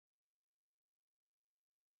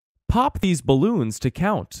Pop these balloons to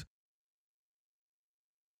count.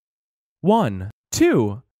 1,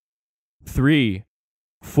 2, 3,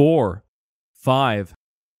 4, 5,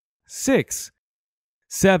 6,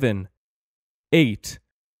 7, 8,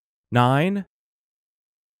 9.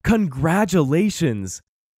 Congratulations!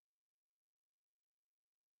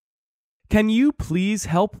 Can you please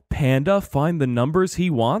help Panda find the numbers he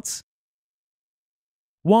wants?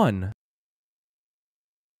 1,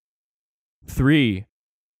 3,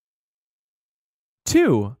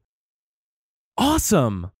 2.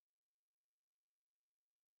 Awesome!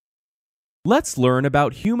 Let's learn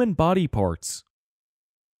about human body parts.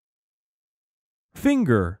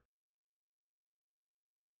 Finger,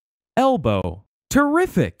 elbow.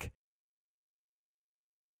 Terrific!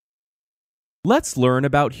 Let's learn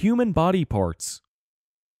about human body parts.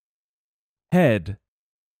 Head,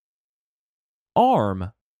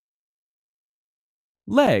 arm,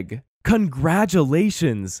 leg.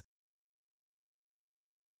 Congratulations!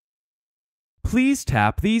 Please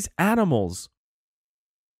tap these animals.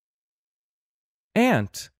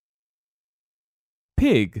 Ant,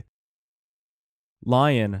 pig,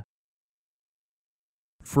 lion,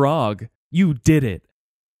 frog. You did it!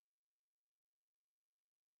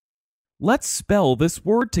 Let's spell this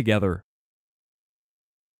word together.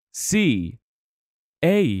 C,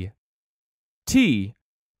 A, T,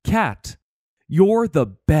 cat. You're the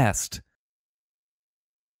best!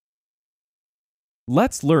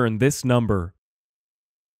 Let's learn this number.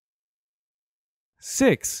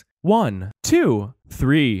 6, 1, 2,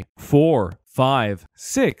 3, 4, 5,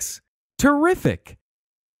 6. Terrific!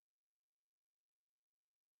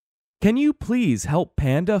 Can you please help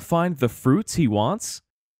Panda find the fruits he wants?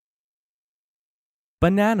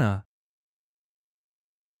 Banana,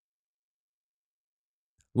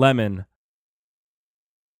 lemon,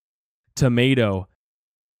 tomato.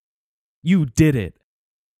 You did it!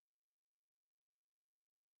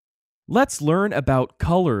 Let's learn about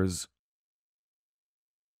colors.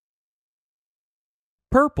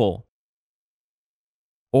 Purple,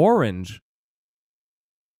 orange,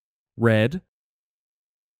 red,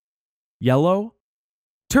 yellow.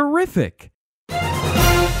 Terrific!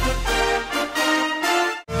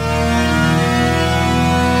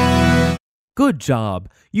 Good job!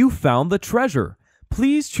 You found the treasure.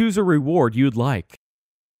 Please choose a reward you'd like.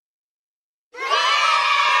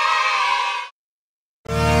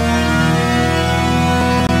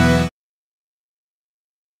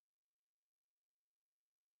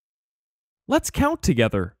 Let's count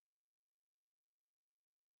together.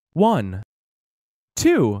 1,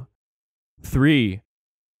 2, 3,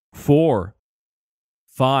 4,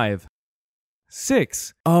 5,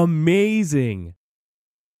 6. Amazing!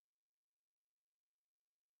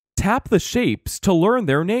 Tap the shapes to learn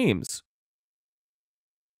their names.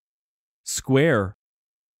 Square,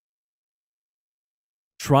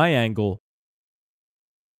 triangle,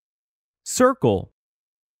 circle.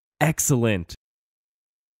 Excellent!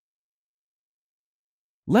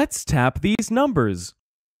 Let's tap these numbers.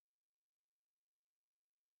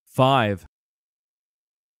 5,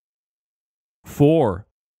 4,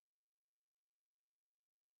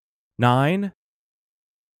 9.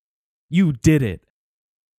 You did it!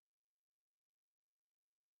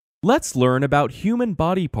 Let's learn about human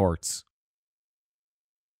body parts.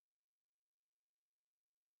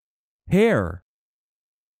 Hair,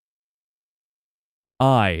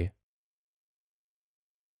 eye,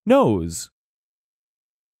 nose,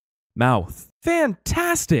 mouth.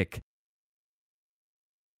 Fantastic!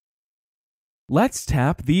 Let's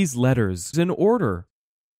tap these letters in order.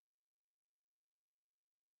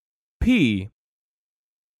 P,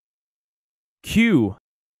 Q,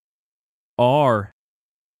 R,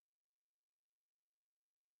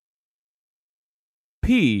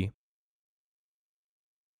 P,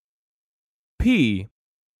 P,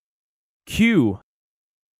 Q,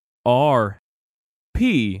 R,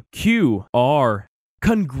 P, Q, R.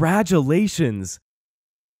 Congratulations!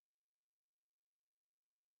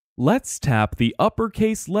 Let's tap the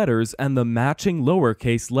uppercase letters and the matching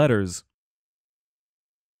lowercase letters.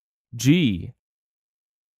 G,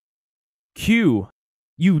 Q.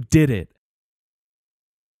 You did it!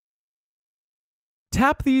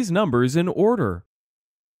 Tap these numbers in order.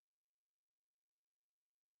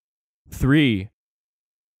 3,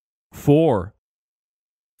 4,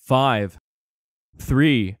 5,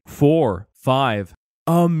 3, 4, 5.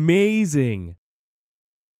 Amazing!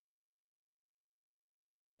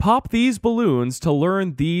 Pop these balloons to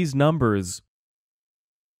learn these numbers.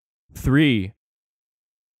 3,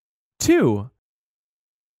 2,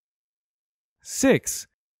 6.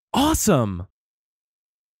 Awesome!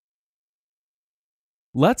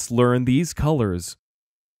 Let's learn these colors.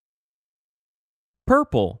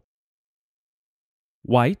 Purple.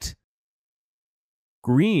 White.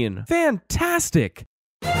 Green. Fantastic!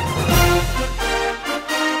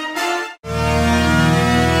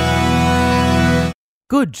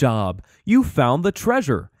 Good job! You found the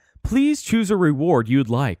treasure. Please choose a reward you'd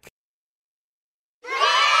like.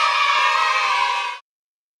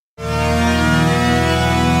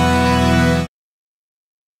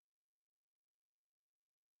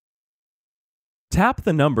 Tap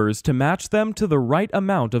the numbers to match them to the right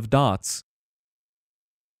amount of dots.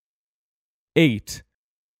 8.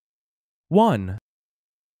 1.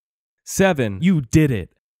 7. You did it!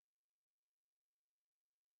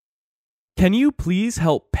 Can you please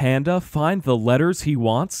help Panda find the letters he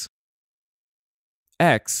wants?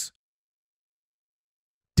 X.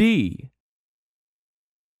 D.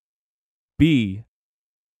 B.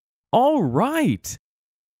 All right!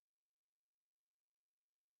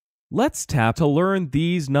 Let's tap to learn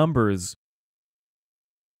these numbers.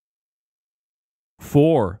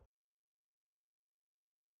 4.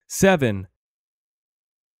 7.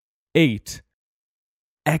 8.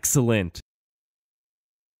 Excellent!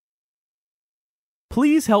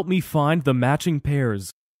 Please help me find the matching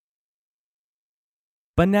pairs.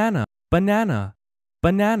 Banana, banana,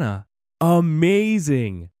 banana.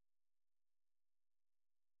 Amazing!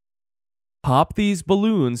 Pop these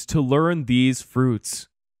balloons to learn these fruits.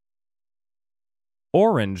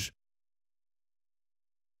 Orange.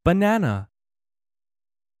 Banana.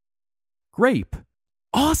 Grape.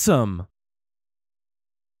 Awesome!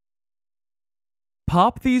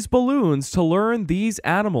 Pop these balloons to learn these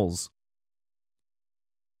animals.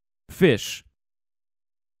 Fish.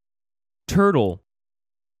 Turtle.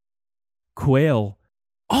 Quail.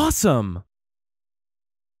 Awesome!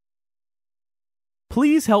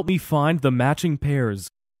 Please help me find the matching pairs.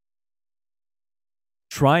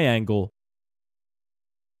 Triangle.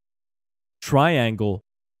 Triangle.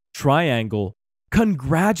 Triangle.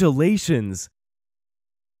 Congratulations!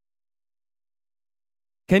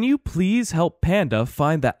 Can you please help Panda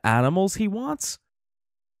find the animals he wants?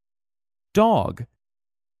 Dog.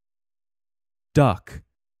 Duck.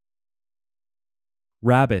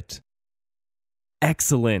 Rabbit.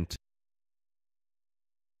 Excellent!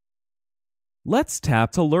 Let's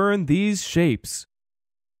tap to learn these shapes.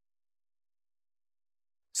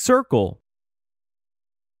 Circle.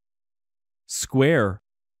 Square.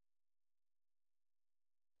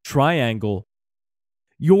 Triangle.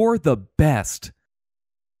 You're the best!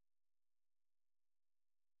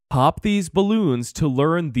 Pop these balloons to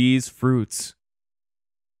learn these fruits.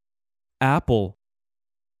 Apple.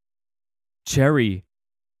 Cherry.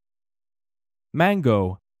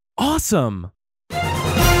 Mango. Awesome!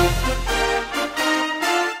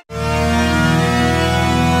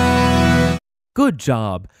 Good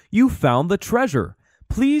job! You found the treasure.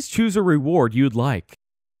 Please choose a reward you'd like.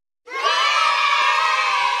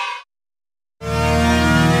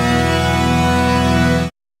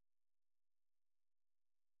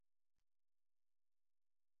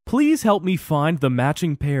 Please help me find the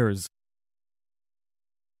matching pairs.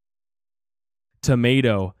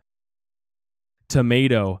 Tomato.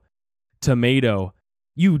 Tomato. Tomato.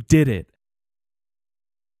 You did it!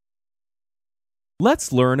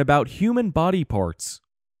 Let's learn about human body parts.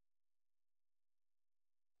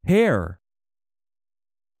 Hair.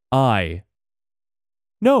 Eye.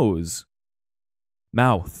 Nose.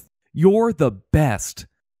 Mouth. You're the best!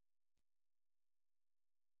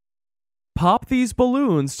 Pop these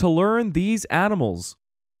balloons to learn these animals.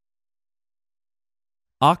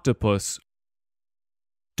 Octopus.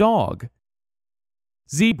 Dog.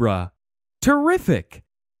 Zebra. Terrific!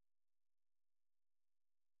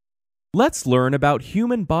 Let's learn about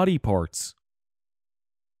human body parts.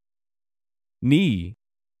 Knee.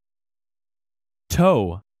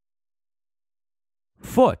 Toe.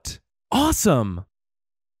 Foot. Awesome!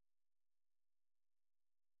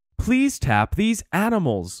 Please tap these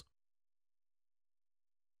animals.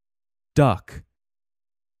 Duck.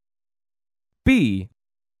 Bee.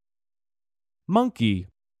 Monkey.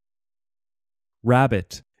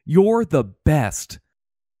 Rabbit. You're the best!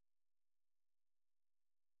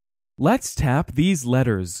 Let's tap these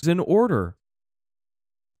letters in order.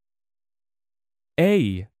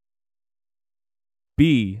 A.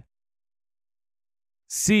 B.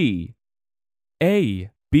 C.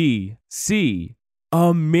 A. B. C.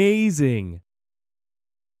 Amazing!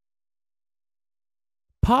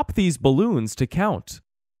 Pop these balloons to count.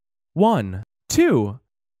 1, 2,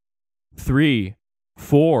 3,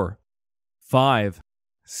 4, 5,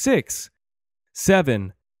 6,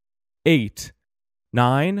 7, 8,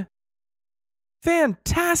 9.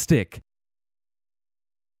 Fantastic!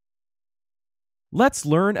 Let's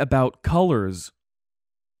learn about colors.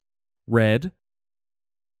 red,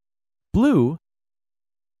 blue,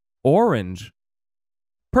 orange,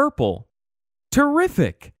 purple.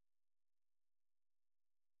 Terrific!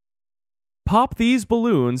 Pop these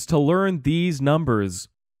balloons to learn these numbers.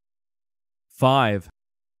 5,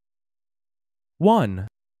 1,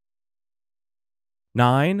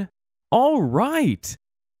 9. All right!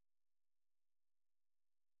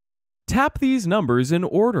 Tap these numbers in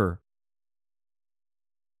order.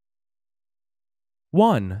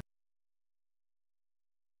 1,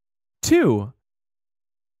 2,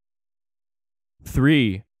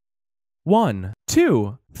 3. 1,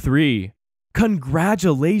 2, 3.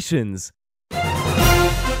 Congratulations!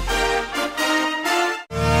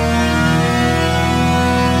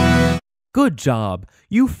 Good job!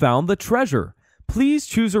 You found the treasure. Please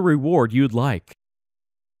choose a reward you'd like.